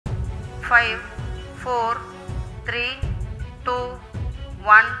5, 4, 3, 2,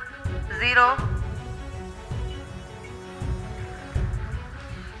 1, 0.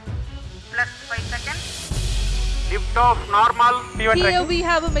 Plus 5 seconds. Liftoff normal. Here we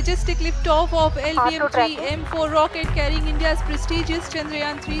have a majestic liftoff of LVM-3 M4 rocket carrying India's prestigious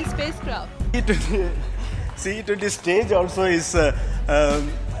Chandrayaan-3 spacecraft. See, to the stage also is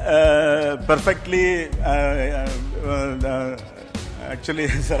perfectly actually,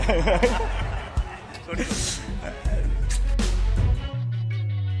 sir.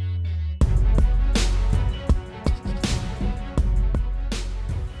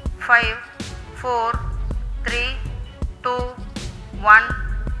 5, 4, 3, 2, 1,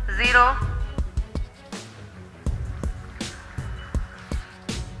 0.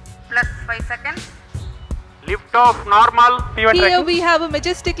 Plus 5 seconds. Liftoff normal. Here we have a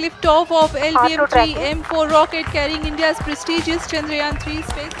majestic liftoff of LVM-3 M4 rocket carrying India's prestigious Chandrayaan-3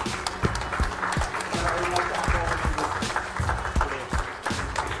 spacecraft.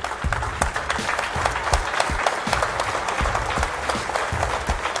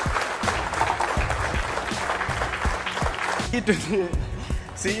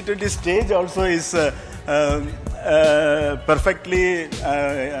 See, to the stage also is perfectly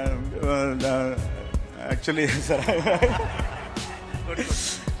actually, sir. Good.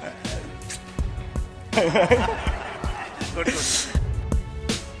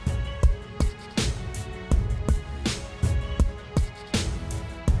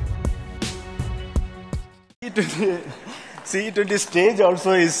 See, to the stage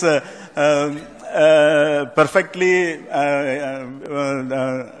also is perfectly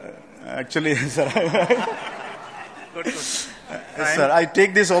actually, sir. Good. Sir, I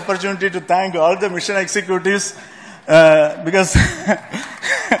take this opportunity to thank all the mission executives because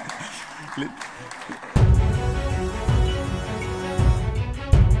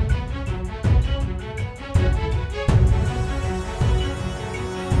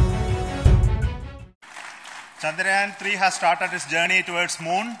Chandrayaan-3 has started its journey towards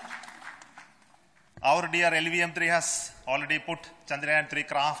moon. Our dear LVM-3 has already put Chandrayaan-3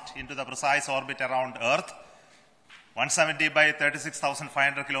 craft into the precise orbit around Earth. 170 by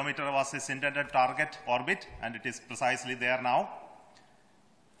 36,500 kilometers was its intended target orbit, and it is precisely there now.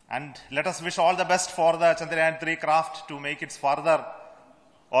 And let us wish all the best for the Chandrayaan-3 craft to make its further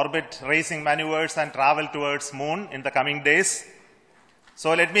orbit racing maneuvers and travel towards moon in the coming days.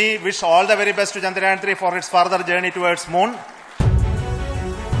 So let me wish all the very best to Chandrayaan-3 for its further journey towards moon.